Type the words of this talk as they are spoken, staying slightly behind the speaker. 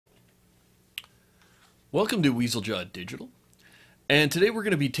Welcome to Weasel Digital, and today we're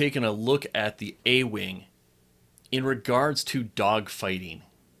going to be taking a look at the A-Wing in regards to dogfighting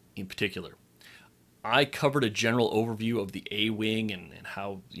in particular. I covered a general overview of the A-Wing and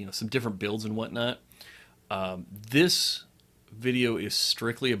how, some different builds and whatnot. This video is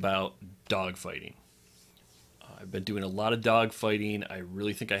strictly about dogfighting. I've been doing a lot of dogfighting. I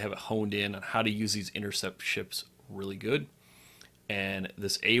really think I have it honed in on how to use these intercept ships really good. And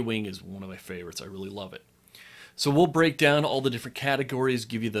this A-Wing is one of my favorites. I really love it. So we'll break down all the different categories,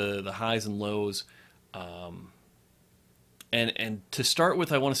 give you the highs and lows. And to start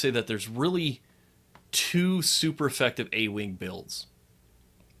with, I want to say that there's really two super effective A-Wing builds.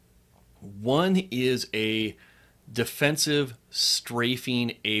 One is a defensive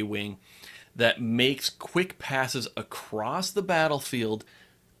strafing A-Wing that makes quick passes across the battlefield,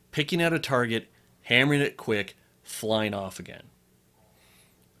 picking out a target, hammering it quick, flying off again.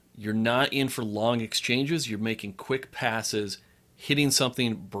 You're not in for long exchanges. You're making quick passes, hitting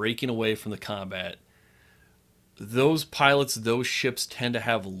something, breaking away from the combat. Those pilots, those ships tend to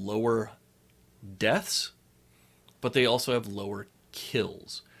have lower deaths, but they also have lower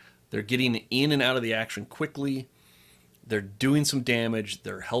kills. They're getting in and out of the action quickly. They're doing some damage.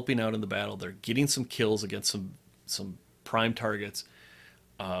 They're helping out in the battle. They're getting some kills against some prime targets.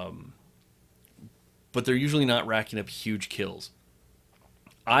 But they're usually not racking up huge kills.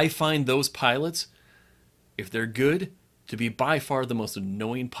 I find those pilots, if they're good, to be by far the most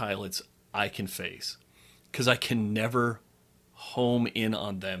annoying pilots I can face, because I can never home in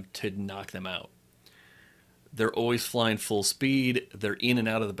on them to knock them out. They're always flying full speed. They're in and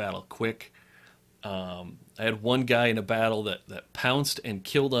out of the battle quick. I had one guy in a battle that pounced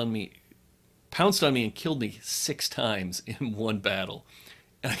on me and killed me 6 times in one battle,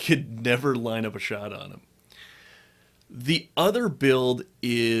 and I could never line up a shot on him. The other build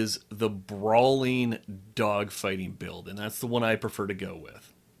is the brawling dogfighting build, and that's the one I prefer to go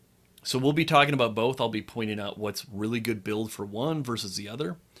with. So we'll be talking about both. I'll be pointing out what's really good build for one versus the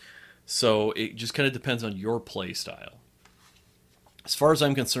other. So it just kind of depends on your play style. As far as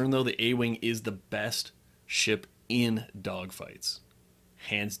I'm concerned, though, the A-Wing is the best ship in dogfights,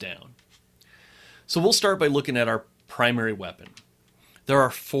 hands down. So we'll start by looking at our primary weapon. There are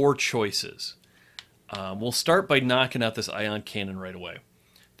 4 choices. We'll start by knocking out this ion cannon right away.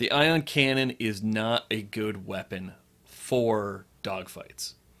 The ion cannon is not a good weapon for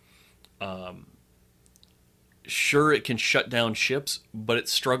dogfights. Sure, it can shut down ships, but it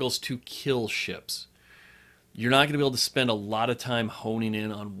struggles to kill ships. You're not going to be able to spend a lot of time honing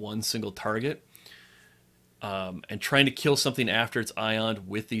in on one single target. And trying to kill something after it's ioned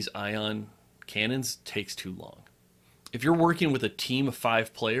with these ion cannons takes too long. If you're working with a team of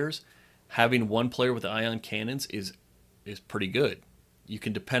 5 players, having one player with ion cannons is pretty good. You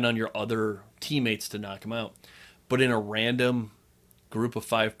can depend on your other teammates to knock them out. But in a random group of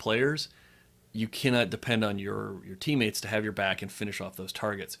 5 players, you cannot depend on your teammates to have your back and finish off those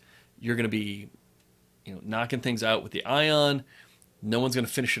targets. You're going to be knocking things out with the ion. No one's going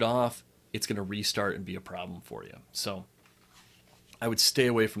to finish it off. It's going to restart and be a problem for you. So I would stay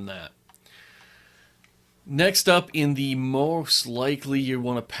away from that. Next up, in the most likely you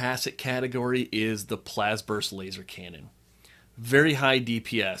want to pass it category, is the plasburst laser cannon. Very high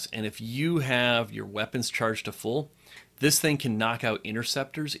DPS, and if you have your weapons charged to full, this thing can knock out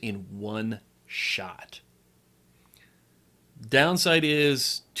interceptors in one shot. Downside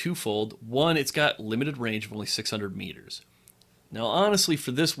is twofold. One, it's got limited range of only 600 meters. Now, honestly,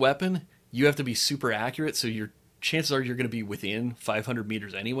 for this weapon, you have to be super accurate, so your chances are you're going to be within 500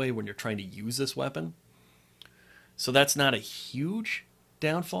 meters anyway when you're trying to use this weapon. So that's not a huge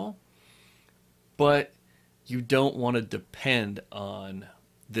downfall, but you don't want to depend on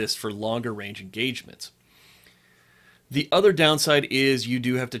this for longer range engagements. The other downside is you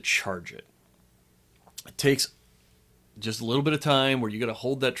do have to charge it. It takes just a little bit of time where you got to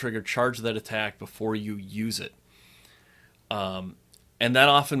hold that trigger, charge that attack before you use it. And that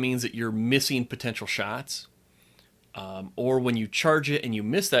often means that you're missing potential shots. Or when you charge it and you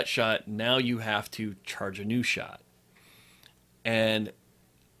miss that shot, now you have to charge a new shot. And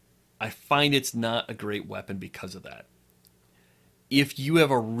I find it's not a great weapon because of that. If you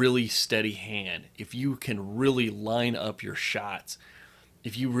have a really steady hand, if you can really line up your shots,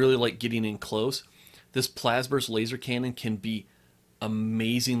 if you really like getting in close, this plasburst laser cannon can be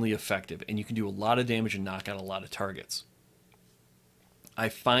amazingly effective, and you can do a lot of damage and knock out a lot of targets. I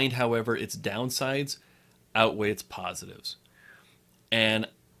find, however, its downsides outweigh its positives. And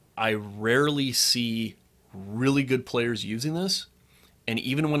I rarely see really good players using this, and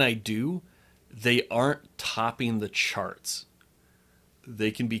even when I do, they aren't topping the charts.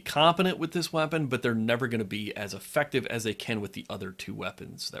 They can be competent with this weapon, but they're never going to be as effective as they can with the other two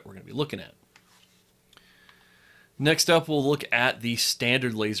weapons that we're going to be looking at. Next up, we'll look at the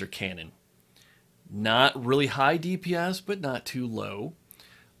standard laser cannon. Not really high DPS, but not too low.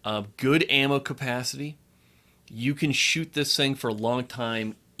 Good ammo capacity. You can shoot this thing for a long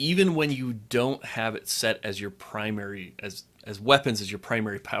time, even when you don't have it set as your primary, as weapons as your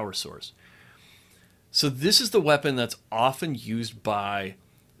primary power source. So this is the weapon that's often used by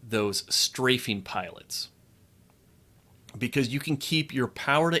those strafing pilots, because you can keep your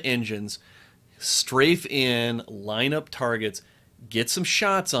power to engines, strafe in, line up targets, get some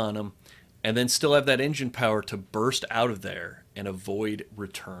shots on them, and then still have that engine power to burst out of there and avoid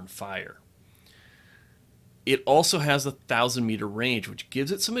return fire. It also has a 1,000-meter range, which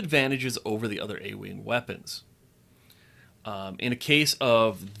gives it some advantages over the other A-Wing weapons. In a case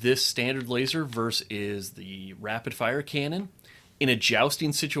of this standard laser versus the rapid fire cannon, in a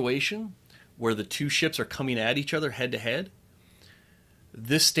jousting situation where the two ships are coming at each other head to head,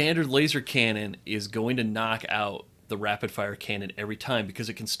 this standard laser cannon is going to knock out the rapid fire cannon every time, because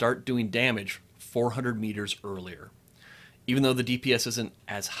it can start doing damage 400 meters earlier. Even though the DPS isn't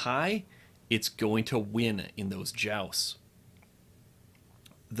as high, it's going to win in those jousts.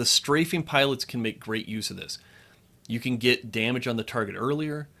 The strafing pilots can make great use of this. You can get damage on the target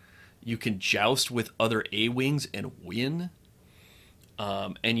earlier. You can joust with other A-Wings and win.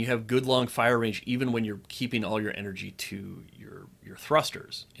 And you have good long fire range even when you're keeping all your energy to your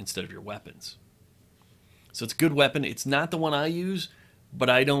thrusters instead of your weapons. So it's a good weapon. It's not the one I use, but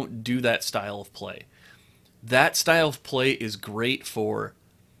I don't do that style of play. That style of play is great for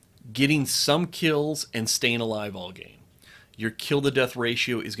getting some kills and staying alive all game. Your kill to death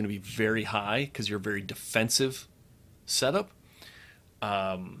ratio is going to be very high because you're a very defensive setup.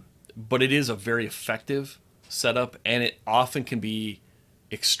 But it is a very effective setup, and it often can be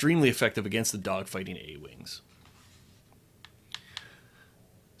extremely effective against the dogfighting A-Wings.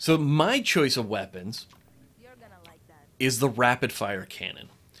 So my choice of weapons is the rapid fire cannon.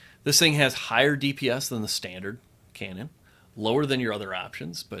 This thing has higher DPS than the standard cannon, lower than your other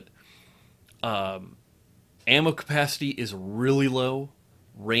options, but ammo capacity is really low.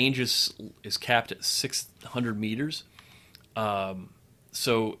 Range is capped at 600 meters.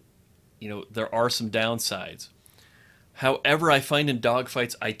 So, you know, there are some downsides. However, I find in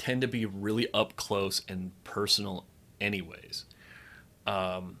dogfights, I tend to be really up close and personal anyways.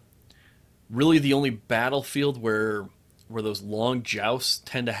 Really the only battlefield where those long jousts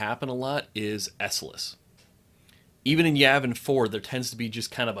tend to happen a lot is Essless. Even in Yavin 4, there tends to be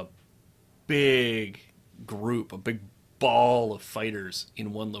just kind of a big group, a big ball of fighters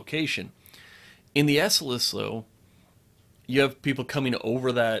in one location. In the Essless, though, you have people coming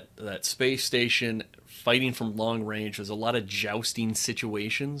over that space station, fighting from long range. There's a lot of jousting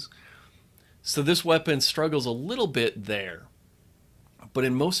situations. So this weapon struggles a little bit there. But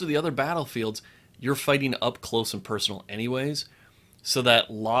in most of the other battlefields, you're fighting up close and personal anyways. So that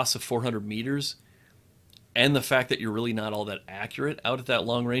loss of 400 meters and the fact that you're really not all that accurate out at that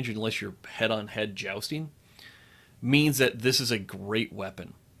long range unless you're head-on-head jousting means that this is a great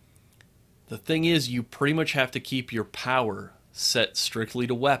weapon. The thing is, you pretty much have to keep your power set strictly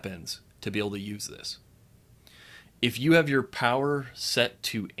to weapons to be able to use this. If you have your power set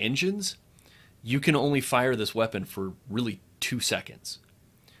to engines, you can only fire this weapon for really 2 seconds,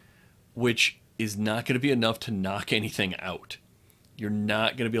 which is not going to be enough to knock anything out. You're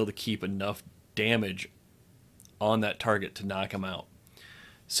not going to be able to keep enough damage on that target to knock them out.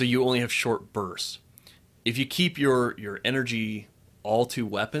 So you only have short bursts. If you keep your energy all to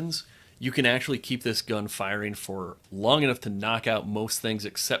weapons, you can actually keep this gun firing for long enough to knock out most things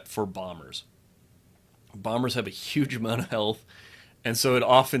except for bombers. Bombers have a huge amount of health, and so it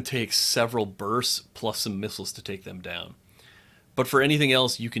often takes several bursts plus some missiles to take them down. But for anything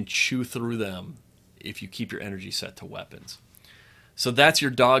else, you can chew through them if you keep your energy set to weapons. So that's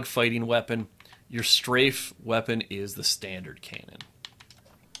your dogfighting weapon. Your strafe weapon is the standard cannon.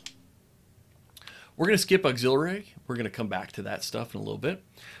 We're going to skip auxiliary. We're going to come back to that stuff in a little bit.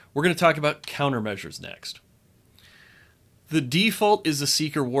 We're going to talk about countermeasures next. The default is the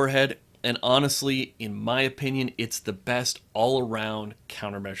Seeker Warhead, and honestly, in my opinion, it's the best all-around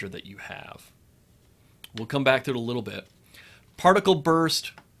countermeasure that you have. We'll come back to it a little bit. Particle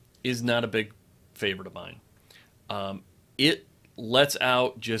Burst is not a big favorite of mine. It lets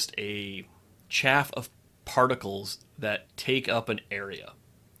out just a chaff of particles that take up an area.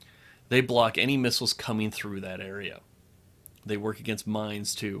 They block any missiles coming through that area. They work against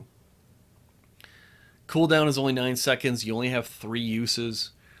mines too. Cooldown is only 9 seconds. You only have 3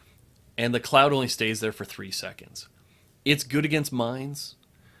 uses. And the cloud only stays there for 3 seconds. It's good against mines.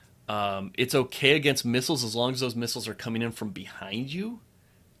 It's okay against missiles as long as those missiles are coming in from behind you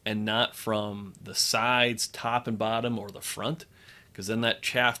and not from the sides, top and bottom, or the front, because then that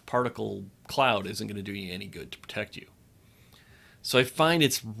chaff particle cloud isn't going to do you any good to protect you. So I find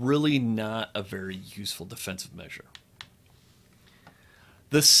it's really not a very useful defensive measure.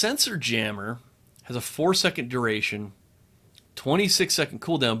 The sensor jammer has a 4-second duration, 26-second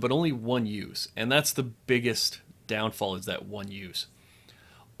cooldown, but only one use. And that's the biggest downfall, is that one use.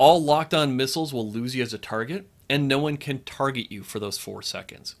 All locked-on missiles will lose you as a target, and no one can target you for those 4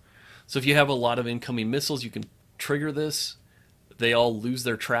 seconds. So if you have a lot of incoming missiles, you can trigger this. They all lose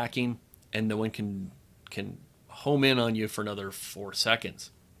their tracking, and no one can home in on you for another 4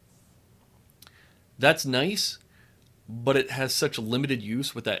 seconds. That's nice, but it has such limited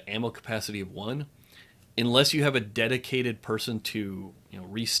use with that ammo capacity of 1. Unless you have a dedicated person to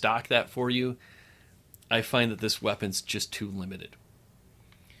restock that for you, I find that this weapon's just too limited.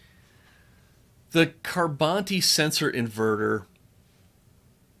 The Carbonti sensor inverter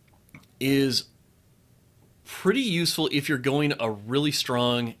is pretty useful if you're going a really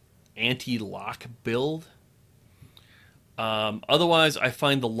strong anti-lock build. Otherwise, I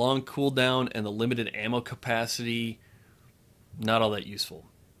find the long cooldown and the limited ammo capacity not all that useful.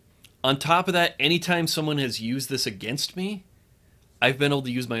 On top of that, anytime someone has used this against me, I've been able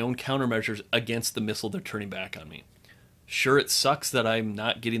to use my own countermeasures against the missile they're turning back on me. Sure, it sucks that I'm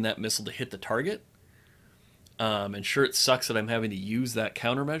not getting that missile to hit the target. And sure, it sucks that I'm having to use that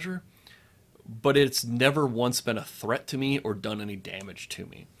countermeasure. But it's never once been a threat to me or done any damage to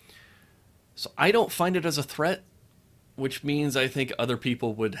me. So I don't find it as a threat, which means I think other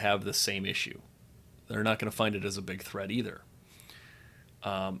people would have the same issue. They're not going to find it as a big threat either.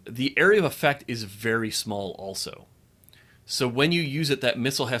 The area of effect is very small also. So when you use it, that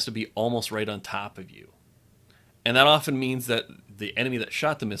missile has to be almost right on top of you. And that often means that the enemy that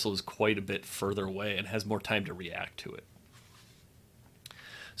shot the missile is quite a bit further away and has more time to react to it.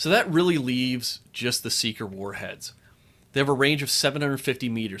 So that really leaves just the Seeker warheads. They have a range of 750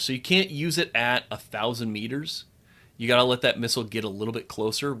 meters, so you can't use it at 1,000 meters. You got to let that missile get a little bit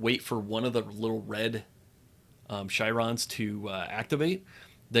closer, wait for one of the little red chirons to activate.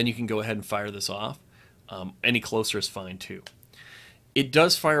 Then you can go ahead and fire this off. Any closer is fine too. It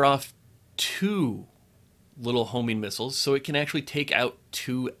does fire off 2 little homing missiles, so it can actually take out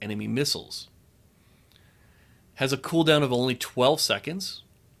 2 enemy missiles. Has a cooldown of only 12 seconds,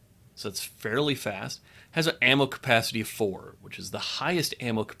 so it's fairly fast. Has an ammo capacity of 4, which is the highest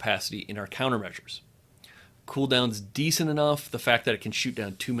ammo capacity in our countermeasures. Cooldown's decent enough. The fact that it can shoot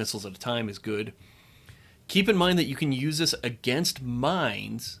down 2 missiles at a time is good. Keep in mind that you can use this against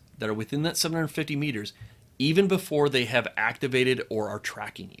mines that are within that 750 meters even before they have activated or are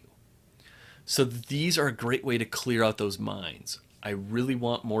tracking you. So these are a great way to clear out those mines. I really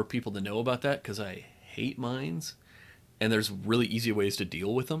want more people to know about that because I hate mines, and there's really easy ways to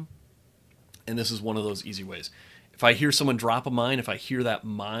deal with them. And this is one of those easy ways. If I hear someone drop a mine, if I hear that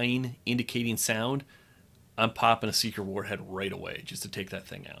mine indicating sound, I'm popping a Seeker warhead right away just to take that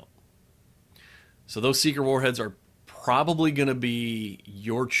thing out. So those Seeker warheads are probably going to be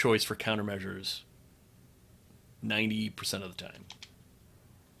your choice for countermeasures 90% of the time.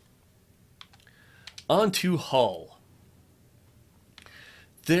 On to hull.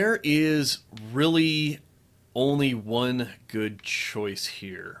 There is really only one good choice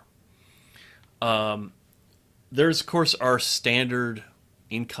here. There's, of course, our standard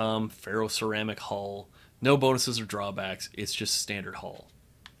Incom ferroceramic hull. No bonuses or drawbacks. It's just standard hull.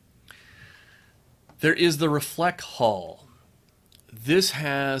 There is the Reflect hull. This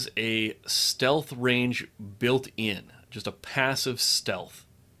has a stealth range built in, just a passive stealth.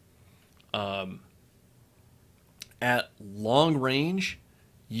 At long range,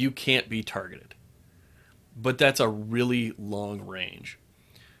 you can't be targeted. But that's a really long range.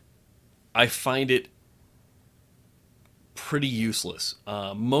 I find it pretty useless.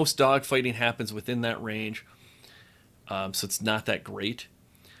 Most dogfighting happens within that range, so it's not that great.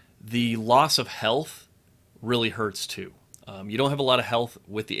 The loss of health really hurts too. You don't have a lot of health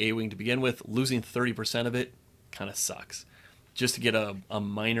with the A-Wing to begin with. Losing 30% of it kind of sucks. Just to get a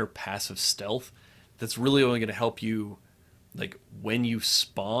minor passive stealth, that's really only going to help you like when you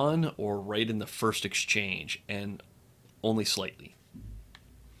spawn or right in the first exchange, and only slightly.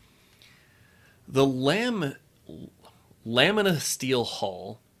 The Lamina steel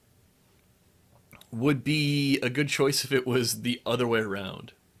hull would be a good choice if it was the other way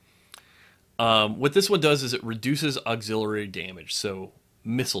around. What this one does is it reduces auxiliary damage, so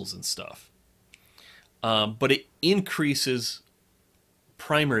missiles and stuff. But it increases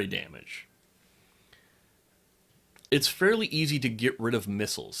primary damage. it's fairly easy to get rid of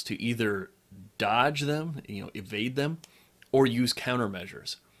missiles, to either dodge them, evade them, or use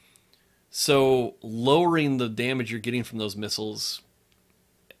countermeasures. So lowering the damage you're getting from those missiles,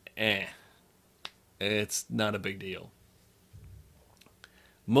 it's not a big deal.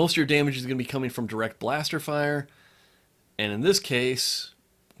 Most of your damage is going to be coming from direct blaster fire, and in this case,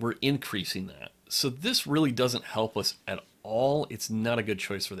 we're increasing that. So this really doesn't help us at all. It's not a good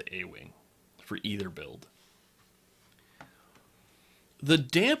choice for the A-Wing, for either build. The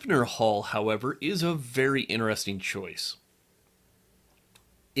dampener hull, however, is a very interesting choice.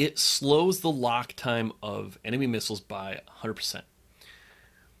 It slows the lock time of enemy missiles by 100%.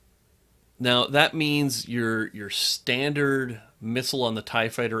 Now, that means your standard missile on the TIE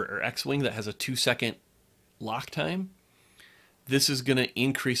Fighter or X-Wing that has a 2-second lock time, this is going to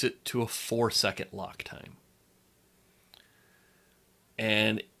increase it to a 4-second lock time.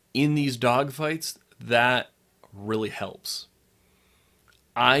 And in these dogfights, that really helps.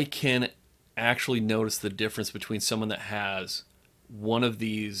 I can actually notice the difference between someone that has one of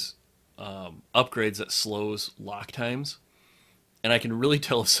these upgrades that slows lock times, and I can really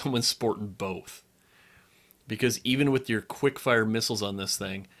tell if someone's sporting both. Because even with your quick fire missiles on this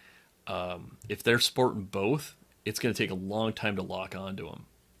thing, if they're sporting both, it's going to take a long time to lock onto them.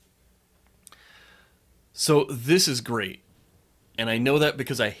 So this is great. And I know that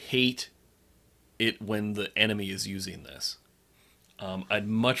because I hate it when the enemy is using this. I'd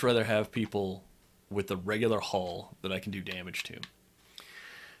much rather have people with the regular hull that I can do damage to.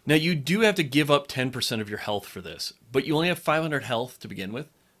 Now, you do have to give up 10% of your health for this, but you only have 500 health to begin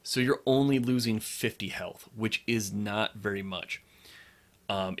with, so you're only losing 50 health, which is not very much.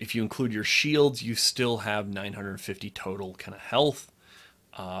 If you include your shields, you still have 950 total kind of health.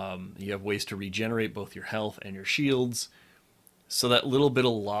 You have ways to regenerate both your health and your shields, so that little bit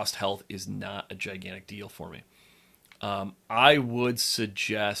of lost health is not a gigantic deal for me. I would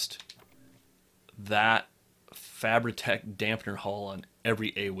suggest that Fabritech dampener hull on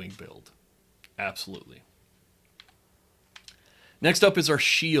every A-Wing build. Absolutely. Next up is our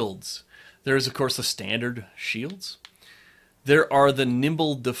shields. There is, of course, the standard shields. There are the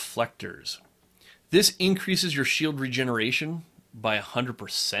nimble deflectors. This increases your shield regeneration by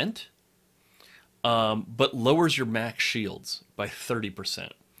 100%, but lowers your max shields by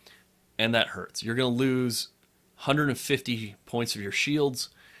 30%. And that hurts. You're going to lose 150 points of your shields,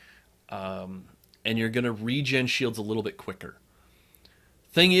 and you're going to regen shields a little bit quicker.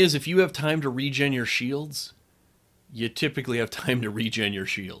 Thing is, if you have time to regen your shields, you typically have time to regen your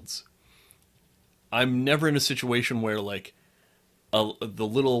shields. I'm never in a situation where, like, the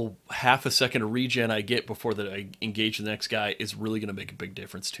little half a second of regen I get before that I engage the next guy is really going to make a big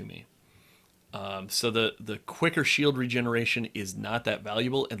difference to me. So the quicker shield regeneration is not that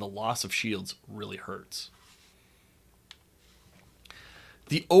valuable, and the loss of shields really hurts.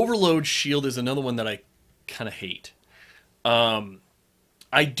 The overload shield is another one that I kind of hate.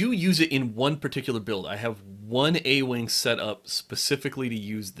 I do use it in one particular build. I have one A-Wing set up specifically to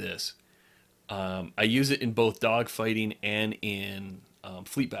use this. I use it in both dogfighting and in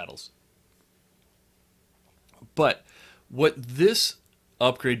fleet battles. But what this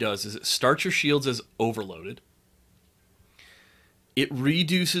upgrade does is it starts your shields as overloaded. It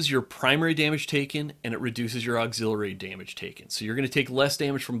reduces your primary damage taken, and it reduces your auxiliary damage taken. So you're going to take less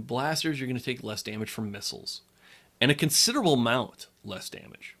damage from blasters, you're going to take less damage from missiles, and a considerable amount less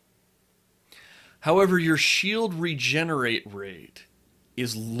damage. However, your shield regenerate rate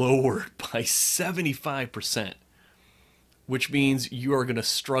is lowered by 75%, which means you are going to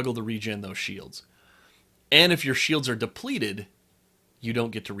struggle to regen those shields. And if your shields are depleted, you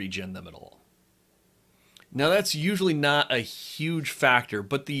don't get to regen them at all. Now, that's usually not a huge factor,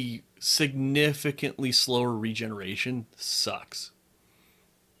 but the significantly slower regeneration sucks.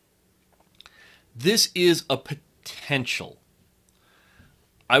 This is a potential.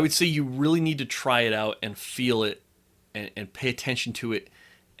 I would say you really need to try it out and feel it and pay attention to it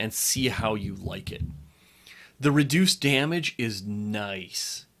and see how you like it. The reduced damage is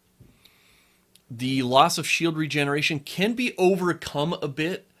nice. The loss of shield regeneration can be overcome a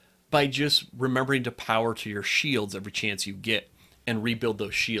bit by just remembering to power to your shields every chance you get and rebuild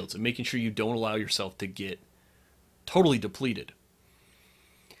those shields and making sure you don't allow yourself to get totally depleted.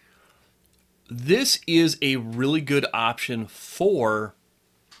 This is a really good option for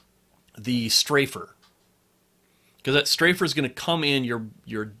the strafer, because that strafer is going to come in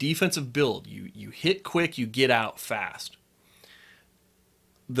your defensive build. You hit quick, you get out fast.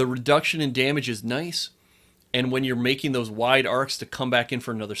 The reduction in damage is nice. And when you're making those wide arcs to come back in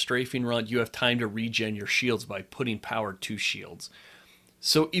for another strafing run, you have time to regen your shields by putting power to shields.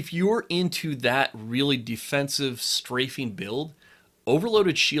 So if you're into that really defensive strafing build,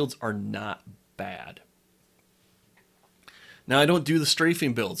 overloaded shields are not bad. Now I don't do the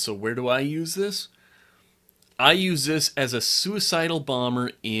strafing build, so where do I use this? I use this as a suicidal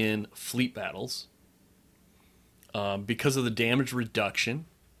bomber in fleet battles because of the damage reduction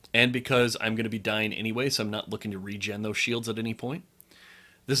and because I'm going to be dying anyway, so I'm not looking to regen those shields at any point.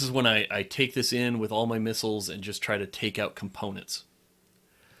 This is when I take this in with all my missiles and just try to take out components.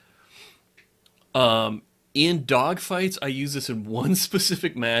 In dogfights, I use this in one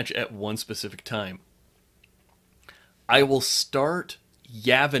specific match at one specific time. I will start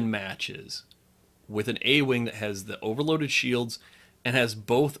Yavin matches with an A-wing that has the overloaded shields and has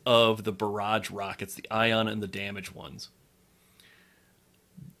both of the barrage rockets, the ion and the damage ones.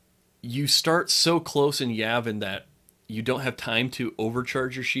 You start so close in Yavin that you don't have time to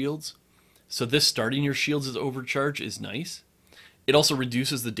overcharge your shields. So this starting your shields as overcharge is nice. It also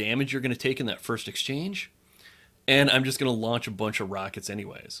reduces the damage you're going to take in that first exchange. And I'm just going to launch a bunch of rockets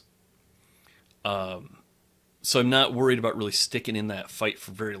anyways. So I'm not worried about really sticking in that fight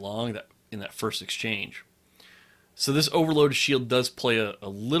for very long in that first exchange. So this overloaded shield does play a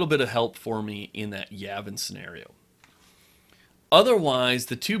little bit of help for me in that Yavin scenario. Otherwise,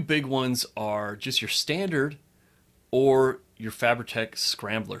 the two big ones are just your standard or your Fabritech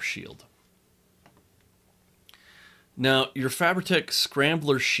Scrambler shield. Now, your Fabritech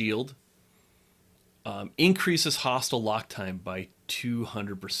Scrambler shield increases hostile lock time by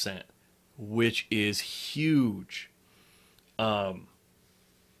 200%, which is huge. That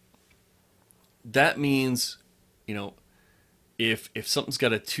means, you know, if something's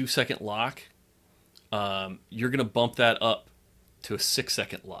got a 2-second lock, you're going to bump that up to a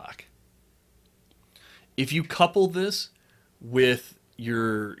 6-second lock. If you couple this with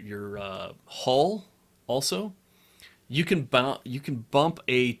your hull also, you can bump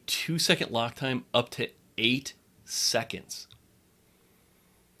a 2-second lock time up to 8 seconds.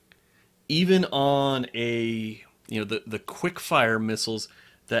 Even on the quick fire missiles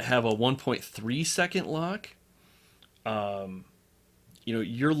that have a 1.3 second lock,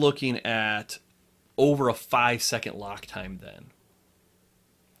 you're looking at over a 5-second lock time then.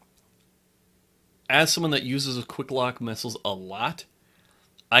 As someone that uses a quick lock missiles a lot,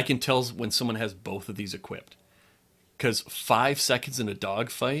 I can tell when someone has both of these equipped. Because 5 seconds in a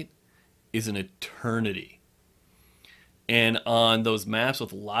dogfight is an eternity. And on those maps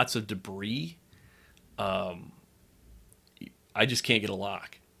with lots of debris, I just can't get a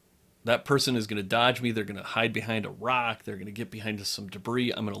lock. That person is going to dodge me. They're going to hide behind a rock. They're going to get behind some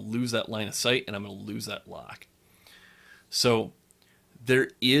debris. I'm going to lose that line of sight, and I'm going to lose that lock. So there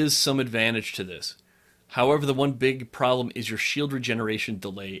is some advantage to this. However, the one big problem is your shield regeneration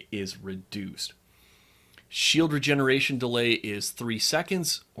delay is reduced. Shield regeneration delay is 3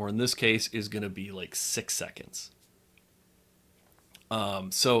 seconds, or in this case is going to be like 6 seconds.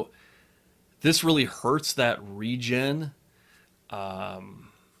 So this really hurts that regen.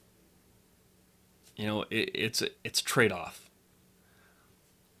 It's a trade-off.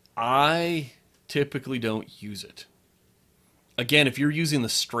 I typically don't use it. Again, if you're using the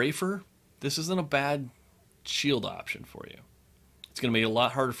strafer, this isn't a bad shield option for you. It's going to make it a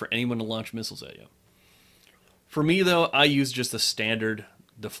lot harder for anyone to launch missiles at you. For me, though, I use just a standard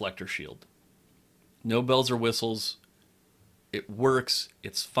deflector shield. No bells or whistles. It works.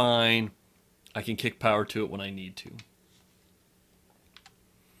 It's fine. I can kick power to it when I need to.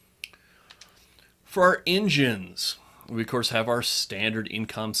 For our engines, we of course have our standard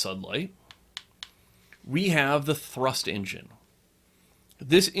incom sunlight. We have the thrust engine.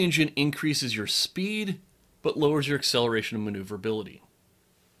 This engine increases your speed, but lowers your acceleration and maneuverability.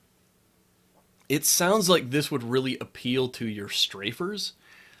 It sounds like this would really appeal to your strafers.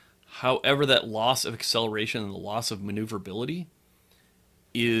 However, that loss of acceleration and the loss of maneuverability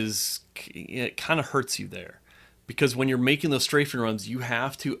it kind of hurts you there. Because when you're making those strafing runs, you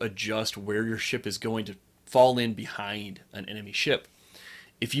have to adjust where your ship is going to fall in behind an enemy ship.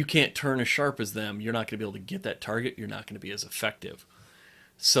 If you can't turn as sharp as them, you're not going to be able to get that target. You're not going to be as effective.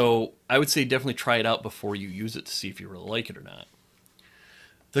 So I would say definitely try it out before you use it to see if you really like it or not.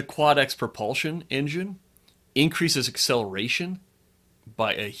 The Quad X propulsion engine increases acceleration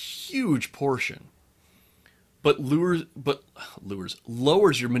by a huge portion, but lowers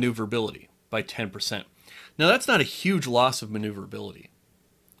your maneuverability by 10%. Now that's not a huge loss of maneuverability.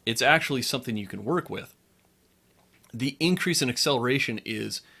 It's actually something you can work with. The increase in acceleration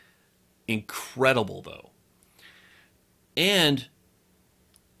is incredible though. And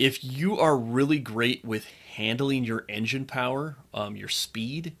if you are really great with handling your engine power, your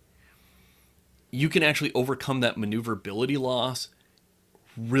speed, you can actually overcome that maneuverability loss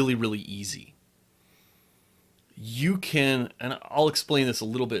really, really easy. You can, and I'll explain this a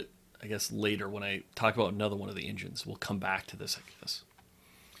little bit, I guess, later when I talk about another one of the engines. We'll come back to this, I guess.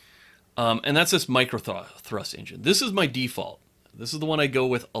 And that's this micro thrust engine. This is my default. This is the one I go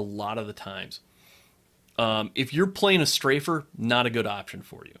with a lot of the times. If you're playing a strafer, not a good option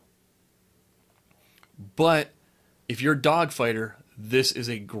for you. But if you're a dogfighter, this is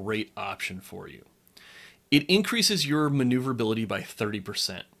a great option for you. It increases your maneuverability by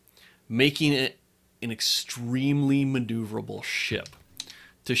 30%, making it an extremely maneuverable ship.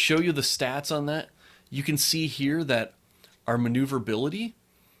 To show you the stats on that, you can see here that our maneuverability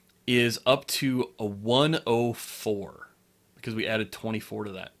is up to a 104 because we added 24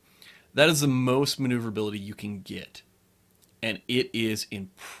 to that. That is the most maneuverability you can get, and it is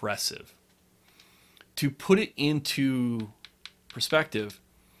impressive. To put it into perspective,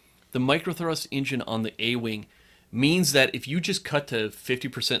 the microthrust engine on the A-wing means that if you just cut to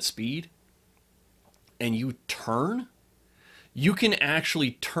 50% speed and you turn, you can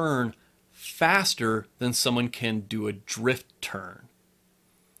actually turn faster than someone can do a drift turn.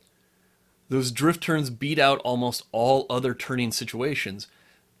 Those drift turns beat out almost all other turning situations,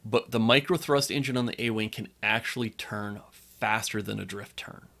 but the microthrust engine on the A-wing can actually turn faster than a drift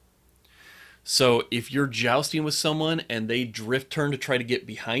turn. So if you're jousting with someone and they drift turn to try to get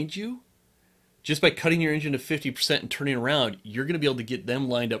behind you, just by cutting your engine to 50% and turning around, you're going to be able to get them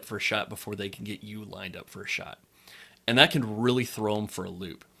lined up for a shot before they can get you lined up for a shot. And that can really throw them for a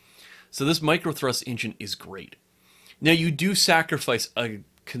loop. So this microthrust engine is great. Now you do sacrifice a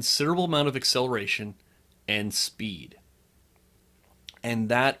considerable amount of acceleration and speed. And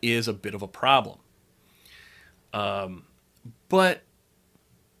that is a bit of a problem. But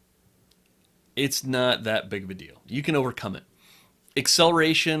it's not that big of a deal. You can overcome it.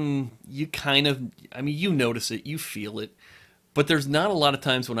 Acceleration, you kind of, I mean, you notice it, you feel it, but there's not a lot of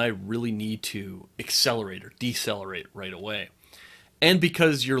times when I really need to accelerate or decelerate right away. And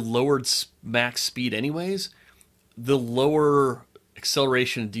because you're lowered max speed anyways, the lower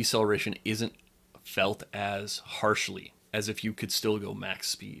acceleration and deceleration isn't felt as harshly as if you could still go max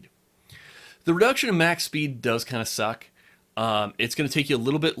speed. The reduction in max speed does kind of suck. It's going to take you a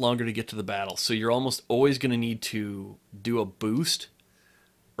little bit longer to get to the battle, so you're almost always going to need to do a boost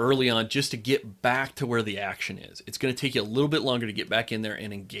early on just to get back to where the action is. It's going to take you a little bit longer to get back in there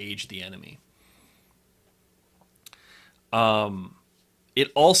and engage the enemy.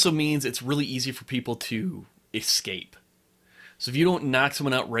 It also means it's really easy for people to escape. So if you don't knock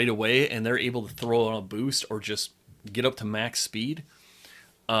someone out right away and they're able to throw on a boost or just get up to max speed,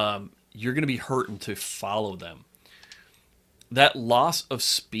 you're going to be hurting to follow them. That loss of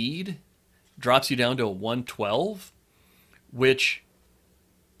speed drops you down to a 112, which,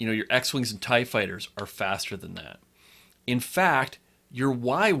 you know, your X-Wings and TIE Fighters are faster than that. In fact, your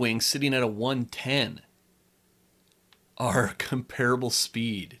Y-Wings sitting at a 110 are comparable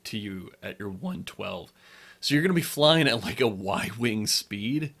speed to you at your 112. So you're going to be flying at like a Y-Wing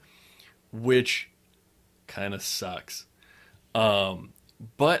speed, which kind of sucks.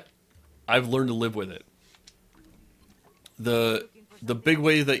 But I've learned to live with it. The big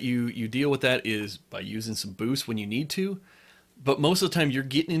way that you deal with that is by using some boost when you need to. But most of the time you're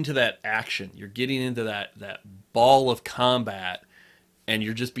getting into that action. You're getting into that ball of combat, and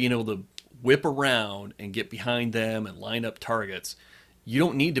you're just being able to whip around and get behind them and line up targets. You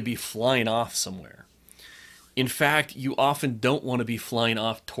don't need to be flying off somewhere. In fact, you often don't want to be flying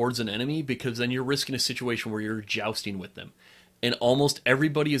off towards an enemy because then you're risking a situation where you're jousting with them. And almost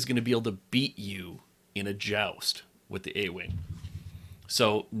everybody is going to be able to beat you in a joust with the A-Wing.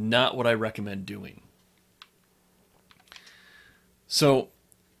 So not what I recommend doing. So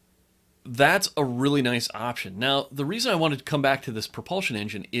that's a really nice option. Now, the reason I wanted to come back to this propulsion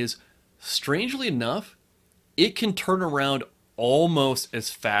engine is, strangely enough, it can turn around almost as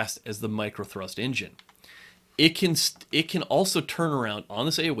fast as the microthrust engine. It can also turn around on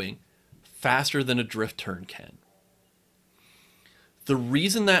this A-Wing faster than a drift turn can. The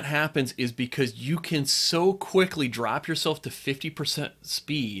reason that happens is because you can so quickly drop yourself to 50%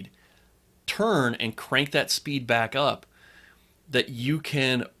 speed, turn and crank that speed back up, that you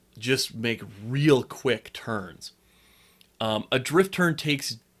can just make real quick turns. A drift turn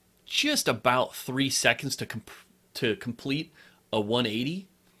takes just about 3 seconds to complete a 180.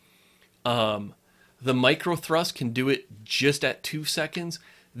 The micro thrust can do it just at 2 seconds.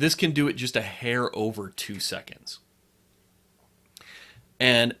 This can do it just a hair over 2 seconds.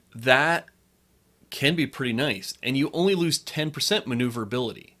 And that can be pretty nice. And you only lose 10%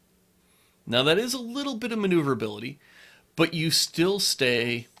 maneuverability. Now that is a little bit of maneuverability, but you still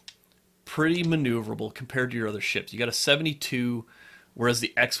stay pretty maneuverable compared to your other ships. You got a 72 whereas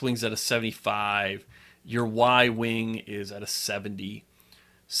the X-Wing's at a 75, your Y-Wing is at a 70.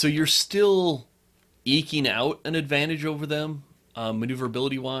 So you're still eking out an advantage over them,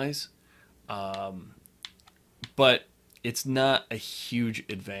 maneuverability-wise, but it's not a huge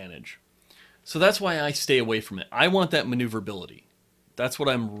advantage. So that's why I stay away from it. I want that maneuverability. That's what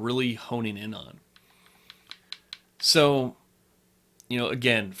I'm really honing in on. So, you know,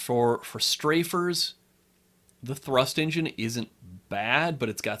 again, for strafers, the thrust engine isn't bad, but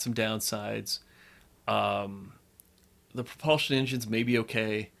it's got some downsides. The propulsion engines may be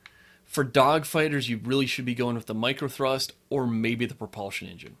okay. For dogfighters, you really should be going with the micro thrust or maybe the propulsion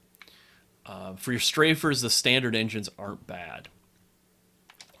engine. For your strafers, the standard engines aren't bad.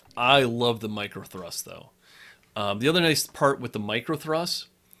 I love the micro thrust though. The other nice part with the micro thrust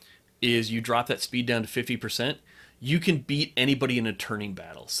is you drop that speed down to 50%. You can beat anybody in a turning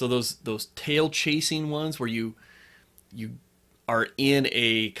battle. So those tail chasing ones where you are in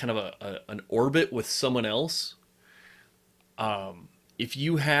a kind of an orbit with someone else. If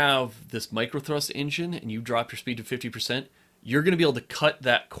you have this micro thrust engine and you drop your speed to 50%, you're going to be able to cut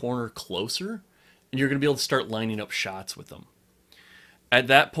that corner closer, and you're going to be able to start lining up shots with them. At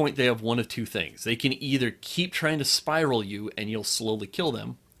that point, they have one of two things. They can either keep trying to spiral you and you'll slowly kill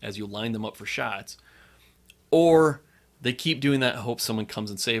them as you line them up for shots, or they keep doing that and hope someone comes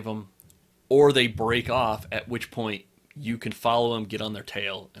and save them, or they break off, at which point you can follow them, get on their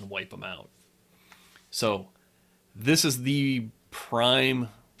tail, and wipe them out. So this is the prime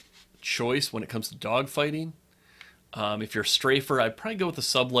choice when it comes to dogfighting. If you're a strafer, I'd probably go with the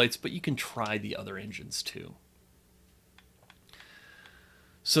sublights, but you can try the other engines too.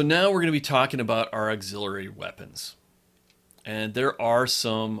 So now we're going to be talking about our auxiliary weapons. And there are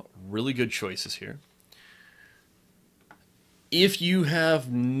some really good choices here. If you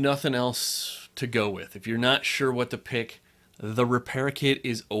have nothing else to go with, if you're not sure what to pick, the repair kit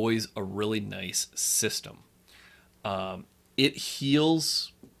is always a really nice system. It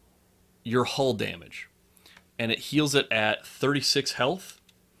heals your hull damage, and it heals it at 36 health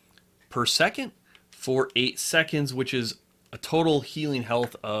per second for 8 seconds, which is a total healing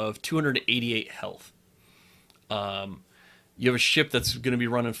health of 288 health. You have a ship that's going to be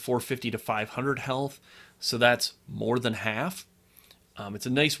running 450 to 500 health, so that's more than half. It's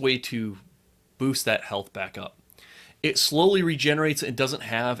a nice way to boost that health back up. It slowly regenerates and doesn't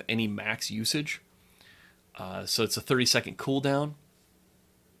have any max usage. So it's a 30-second cooldown.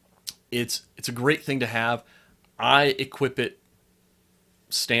 It's a great thing to have. I equip it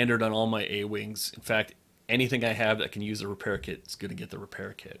standard on all my A-Wings. In fact, anything I have that can use the repair kit is going to get the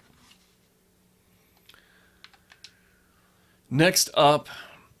repair kit. Next up,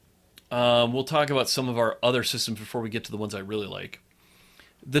 we'll talk about some of our other systems before we get to the ones I really like.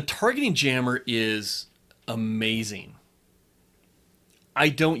 The targeting jammer is amazing. I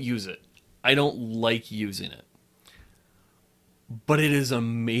don't use it. I don't like using it. But it is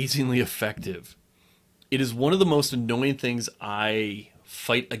amazingly effective. It is one of the most annoying things I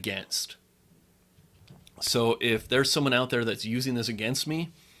fight against. So if there's someone out there that's using this against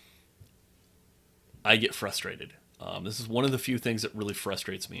me, I get frustrated. This is one of the few things that really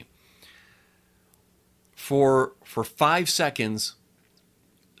frustrates me. For 5 seconds,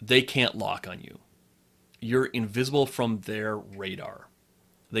 they can't lock on you. You're invisible from their radar.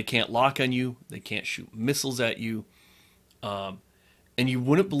 They can't lock on you. They can't shoot missiles at you. And you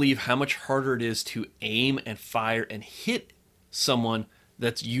wouldn't believe how much harder it is to aim and fire and hit someone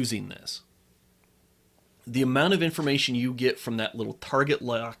that's using this. The amount of information you get from that little target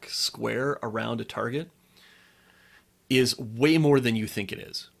lock square around a target is way more than you think it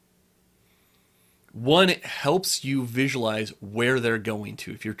is. One, it helps you visualize where they're going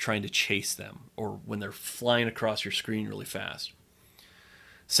to if you're trying to chase them or when they're flying across your screen really fast.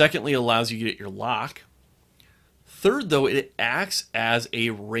 Secondly, it allows you to get your lock. Third, though, it acts as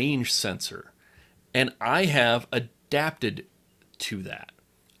a range sensor, and I have adapted to that.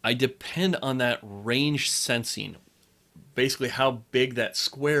 I depend on that range sensing, basically how big that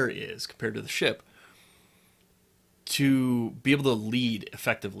square is compared to the ship, to be able to lead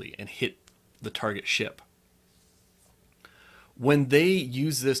effectively and hit the target ship. When they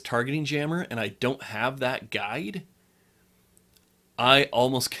use this targeting jammer and I don't have that guide, I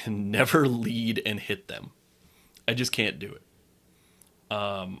almost can never lead and hit them. I just can't do it.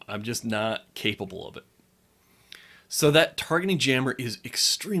 I'm just not capable of it. So that targeting jammer is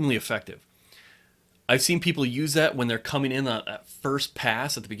extremely effective. I've seen people use that when they're coming in on that first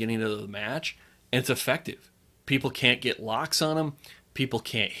pass at the beginning of the match, and it's effective. People can't get locks on them. People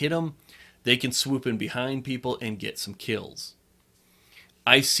can't hit them. They can swoop in behind people and get some kills.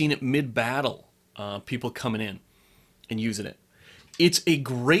 I've seen it mid-battle, people coming in and using it. It's a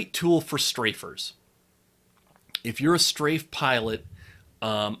great tool for strafers. If you're a strafe pilot,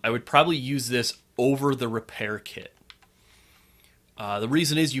 I would probably use this over the repair kit. The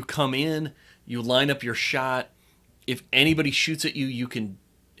reason is you come in, you line up your shot. If anybody shoots at you, you can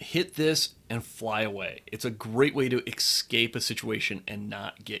hit this and fly away. It's a great way to escape a situation and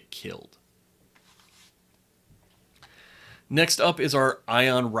not get killed. Next up is our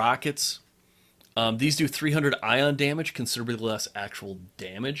ion rockets. These do 300 ion damage, considerably less actual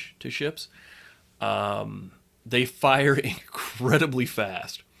damage to ships. They fire incredibly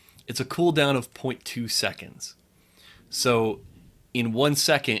fast. It's a cooldown of 0.2 seconds. So in 1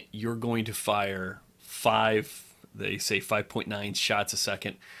 second, you're going to fire they say 5.9 shots a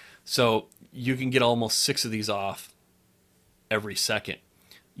second. So you can get almost 6 of these off every second.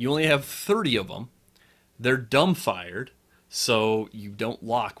 You only have 30 of them. They're dumb-fired, so you don't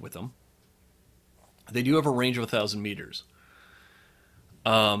lock with them. They do have a range of 1,000 meters.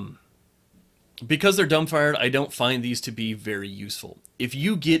 Because they're dumbfired, I don't find these to be very useful. If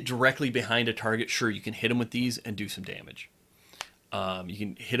you get directly behind a target, sure, you can hit them with these and do some damage. You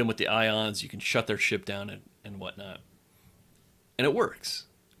can hit them with the ions, you can shut their ship down and whatnot. And it works.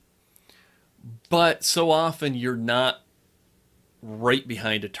 But so often you're not right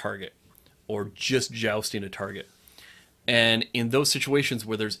behind a target or just jousting a target. And in those situations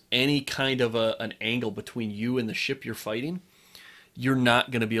where there's any kind of an angle between you and the ship you're fighting, you're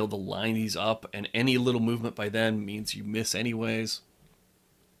not going to be able to line these up, and any little movement by then means you miss anyways.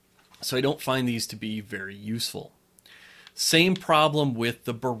 So I don't find these to be very useful. Same problem with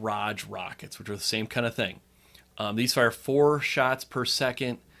the barrage rockets, which are the same kind of thing. These fire 4 shots per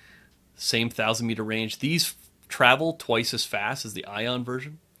second, same 1,000-meter range. These travel twice as fast as the ion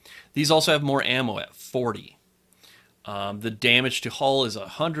version. These also have more ammo at 40. The damage to hull is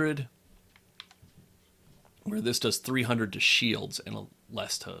 100, where this does 300 to shields and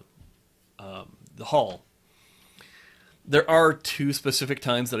less to the hull. There are 2 specific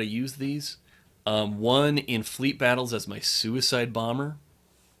times that I use these. One in fleet battles as my suicide bomber,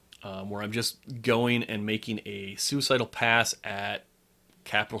 where I'm just going and making a suicidal pass at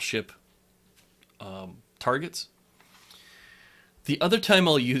capital ship targets. The other time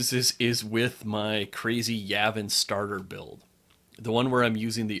I'll use this is with my crazy Yavin starter build. The one where I'm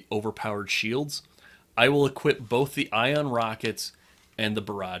using the overpowered shields. I will equip both the ion rockets and the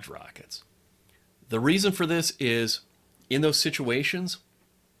barrage rockets. The reason for this is, in those situations,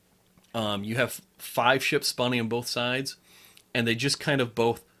 you have 5 ships spawning on both sides, and they just kind of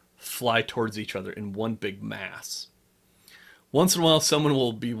both fly towards each other in one big mass. Once in a while, someone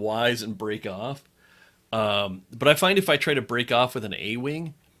will be wise and break off. But I find if I try to break off with an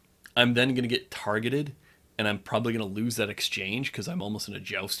A-wing, I'm then going to get targeted, and I'm probably going to lose that exchange because I'm almost in a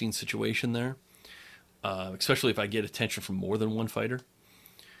jousting situation there. Especially if I get attention from more than one fighter.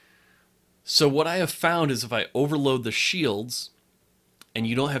 So what I have found is if I overload the shields, and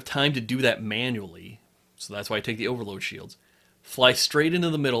you don't have time to do that manually, so that's why I take the overload shields, fly straight into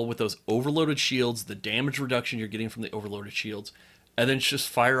the middle with those overloaded shields, the damage reduction you're getting from the overloaded shields, and then just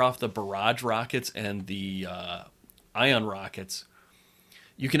fire off the barrage rockets and the ion rockets,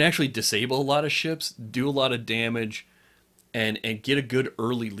 you can actually disable a lot of ships, do a lot of damage, and get a good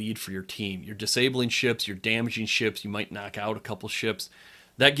early lead for your team. You're disabling ships, you're damaging ships, you might knock out a couple ships.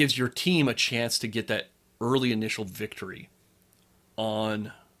 That gives your team a chance to get that early initial victory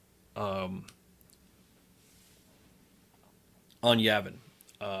on Yavin,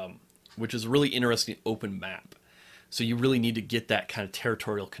 which is a really interesting open map. So you really need to get that kind of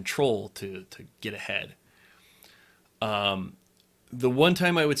territorial control to get ahead. The one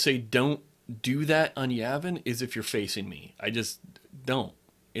time I would say don't do that on Yavin is if you're facing me. I just don't.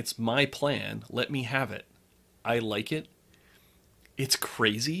 It's my plan. Let me have it. I like it. It's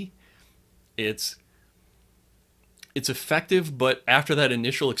crazy. It's effective, but after that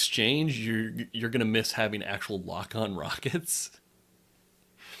initial exchange, you're gonna miss having actual lock-on rockets.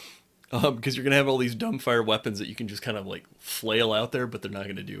 Because you're gonna have all these dumbfire weapons that you can just kind of like flail out there, but they're not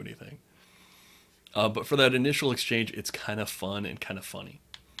gonna do anything. But for that initial exchange, it's kind of fun and kind of funny.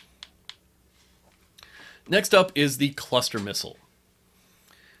 Next up is the cluster missile.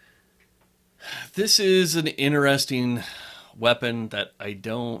 This is an interesting weapon that I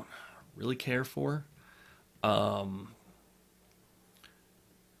don't really care for.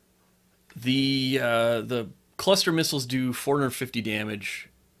 The cluster missiles do 450 damage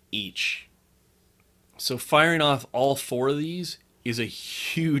each. So firing off all 4 of these is a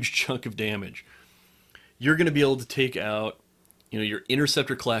huge chunk of damage. You're going to be able to take out, your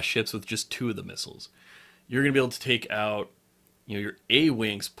interceptor class ships with just 2 of the missiles. You're going to be able to take out, your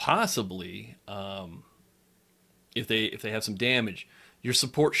A-wings possibly if they have some damage. Your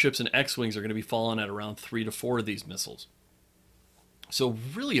support ships and X-Wings are going to be falling at around 3 to 4 of these missiles. So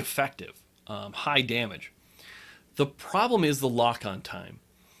really effective, high damage. The problem is the lock-on time.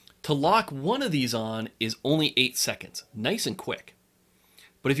 To lock one of these on is only 8 seconds, nice and quick.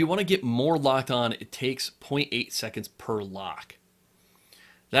 But if you want to get more locked on, it takes 0.8 seconds per lock.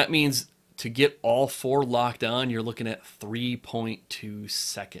 That means to get all 4 locked on, you're looking at 3.2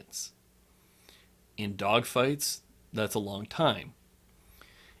 seconds. In dogfights, that's a long time.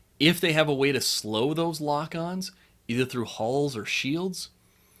 If they have a way to slow those lock-ons, either through hulls or shields,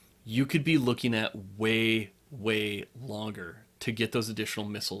 you could be looking at way, way longer to get those additional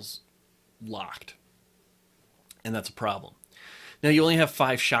missiles locked. And that's a problem. Now, you only have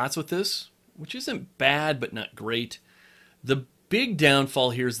 5 shots with this, which isn't bad, but not great. The big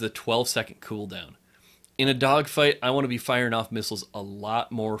downfall here is the 12-second cooldown. In a dogfight, I want to be firing off missiles a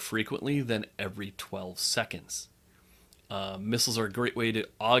lot more frequently than every 12 seconds. Missiles are a great way to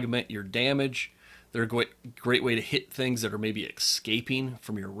augment your damage. They're a great way to hit things that are maybe escaping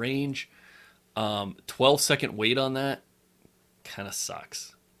from your range. 12-second wait on that kind of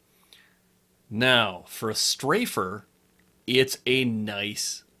sucks. Now, for a strafer, it's a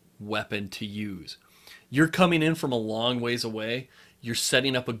nice weapon to use. You're coming in from a long ways away. You're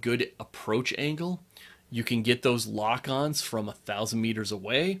setting up a good approach angle. You can get those lock-ons from 1,000 meters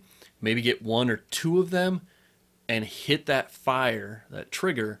away. Maybe get 1 or 2 of them and hit that fire, that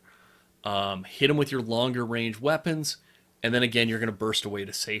trigger. Hit them with your longer range weapons. And then again, you're going to burst away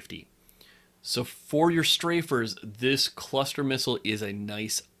to safety. So for your strafers, this cluster missile is a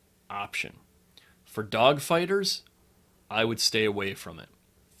nice option. For dogfighters, I would stay away from it.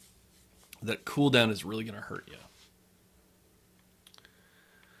 That cooldown is really going to hurt you.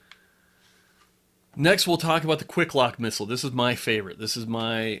 Next, we'll talk about the quick lock missile. This is my favorite. This is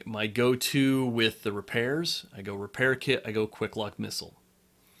my go-to with the repairs. I go repair kit, I go quick lock missile.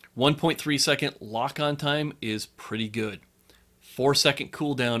 1.3 second lock-on time is pretty good. 4-second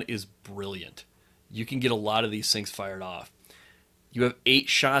cooldown is brilliant. You can get a lot of these things fired off. You have 8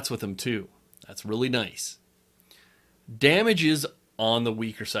 shots with them too. That's really nice. Damage is on the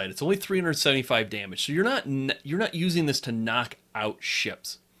weaker side. It's only 375 damage. So you're not using this to knock out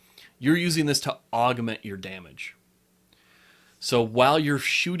ships. You're using this to augment your damage. So while you're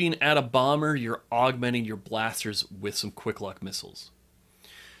shooting at a bomber, you're augmenting your blasters with some quick lock missiles.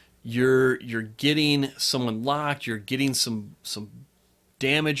 You're getting someone locked, you're getting some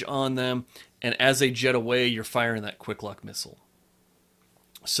damage on them, and as they jet away, you're firing that quick lock missile.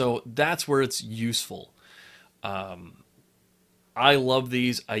 So that's where it's useful. I love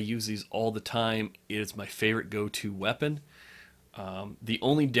these. I use these all the time. It is my favorite go-to weapon. The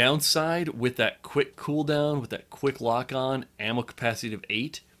only downside with that quick cooldown, with that quick lock-on, ammo capacity of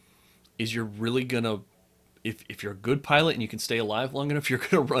 8, is you're really going to, if you're a good pilot and you can stay alive long enough, you're going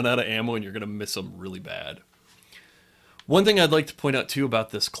to run out of ammo and you're going to miss them really bad. One thing I'd like to point out too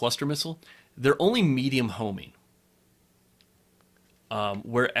about this cluster missile, they're only medium homing.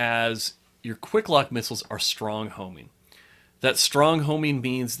 Whereas your quick lock missiles are strong homing. That strong homing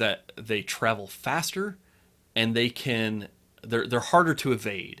means that they travel faster and they're harder to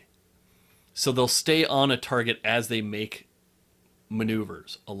evade. So they'll stay on a target as they make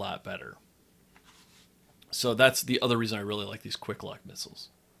maneuvers a lot better. So that's the other reason I really like these quick lock missiles.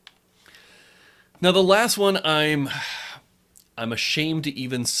 Now the last one, I'm ashamed to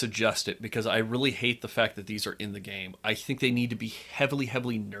even suggest it because I really hate the fact that these are in the game. I think they need to be heavily,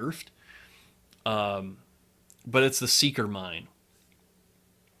 heavily nerfed. But it's the Seeker Mine.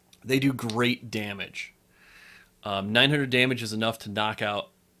 They do great damage. 900 damage is enough to knock out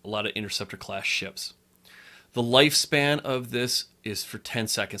a lot of interceptor class ships. The lifespan of this is for 10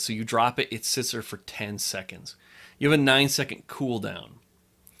 seconds. So you drop it, it sits there for 10 seconds. You have a 9-second cooldown.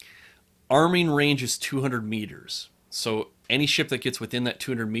 Arming range is 200 meters. So any ship that gets within that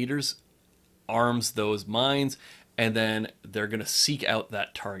 200 meters arms those mines, and then they're going to seek out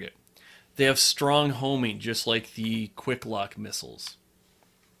that target. They have strong homing, just like the quick lock missiles.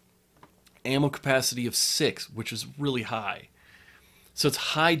 Ammo capacity of 6, which is really high. So it's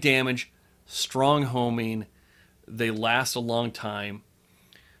high damage, strong homing. They last a long time.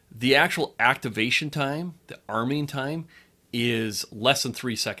 The actual activation time, the arming time, is less than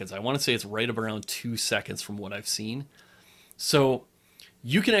 3 seconds. I want to say it's right around 2 seconds from what I've seen. So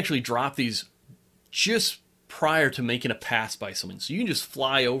you can actually drop these just prior to making a pass by someone. So you can just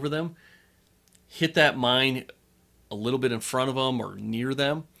fly over them, hit that mine a little bit in front of them or near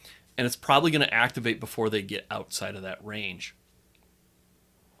them, and it's probably going to activate before they get outside of that range.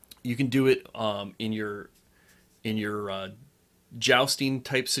 You can do it in your jousting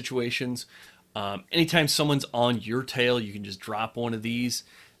type situations. Anytime someone's on your tail, you can just drop one of these,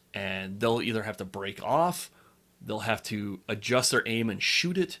 and they'll either have to break off, they'll have to adjust their aim and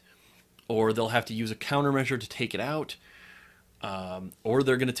shoot it, or they'll have to use a countermeasure to take it out, or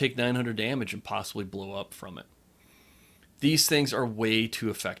they're going to take 900 damage and possibly blow up from it. These things are way too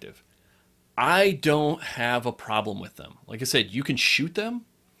effective. I don't have a problem with them. Like I said, you can shoot them,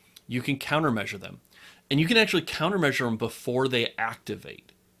 you can countermeasure them, and you can actually countermeasure them before they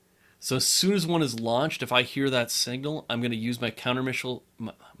activate. So as soon as one is launched, if I hear that signal, I'm going to use my countermeasures.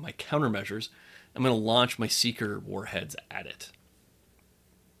 I'm going to launch my Seeker warheads at it.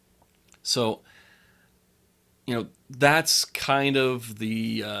 So, that's kind of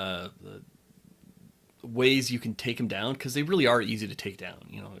the ways you can take them down, because they really are easy to take down.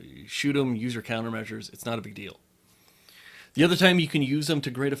 You shoot them, use your countermeasures. It's not a big deal. The other time you can use them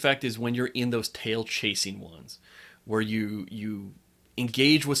to great effect is when you're in those tail chasing ones, where you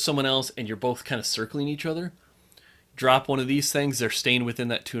engage with someone else and you're both kind of circling each other. Drop one of these things, they're staying within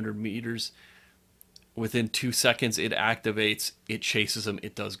that 200 meters. Within 2 seconds, it activates, it chases them,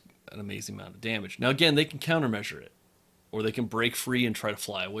 it does an amazing amount of damage. Now, again, they can countermeasure it, or they can break free and try to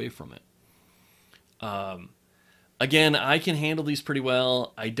fly away from it. Again, I can handle these pretty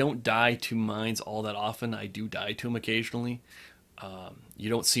well. I don't die to mines all that often. I do die to them occasionally. You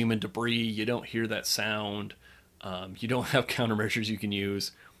don't see them in debris. You don't hear that sound. You don't have countermeasures you can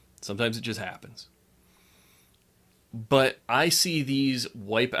use. Sometimes it just happens. But I see these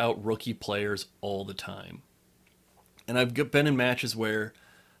wipe out rookie players all the time. And I've been in matches where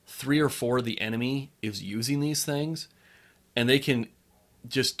 3 or 4 of the enemy is using these things, and they can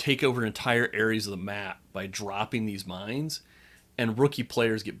just take over entire areas of the map by dropping these mines, and rookie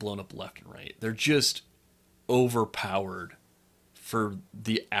players get blown up left and right. They're just overpowered for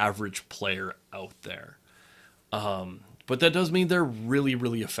the average player out there. But that does mean they're really,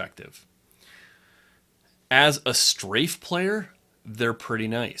 really effective. As a strafe player, they're pretty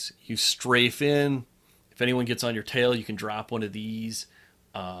nice. You strafe in. If anyone gets on your tail, you can drop one of these.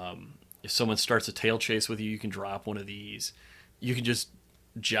 If someone starts a tail chase with you, you can drop one of these. You can just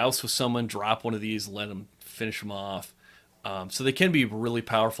joust with someone, drop one of these, let them finish them off. So they can be really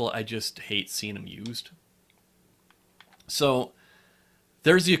powerful. I just hate seeing them used. So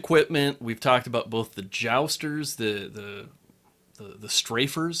there's the equipment. We've talked about both the jousters, the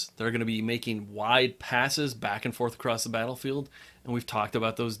strafers that are going to be making wide passes back and forth across the battlefield, and we've talked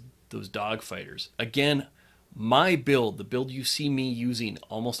about those dogfighters. Again, my build, the build you see me using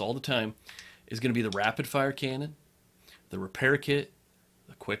almost all the time, is going to be the rapid fire cannon, the repair kit,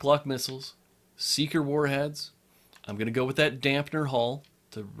 the quick lock missiles, seeker warheads. I'm going to go with that dampener hull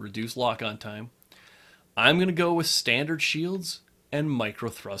to reduce lock on time. I'm going to go with standard shields and micro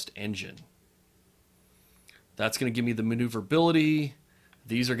thrust engine. That's going to give me the maneuverability.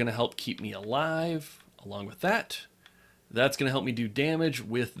 These are going to help keep me alive. Along with that, that's going to help me do damage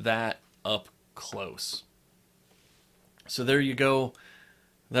with that up close. So there you go.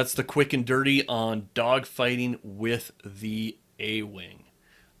 That's the quick and dirty on dogfighting with the A-Wing.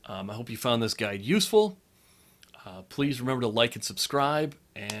 I hope you found this guide useful. Please remember to like and subscribe,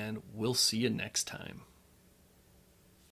 and we'll see you next time.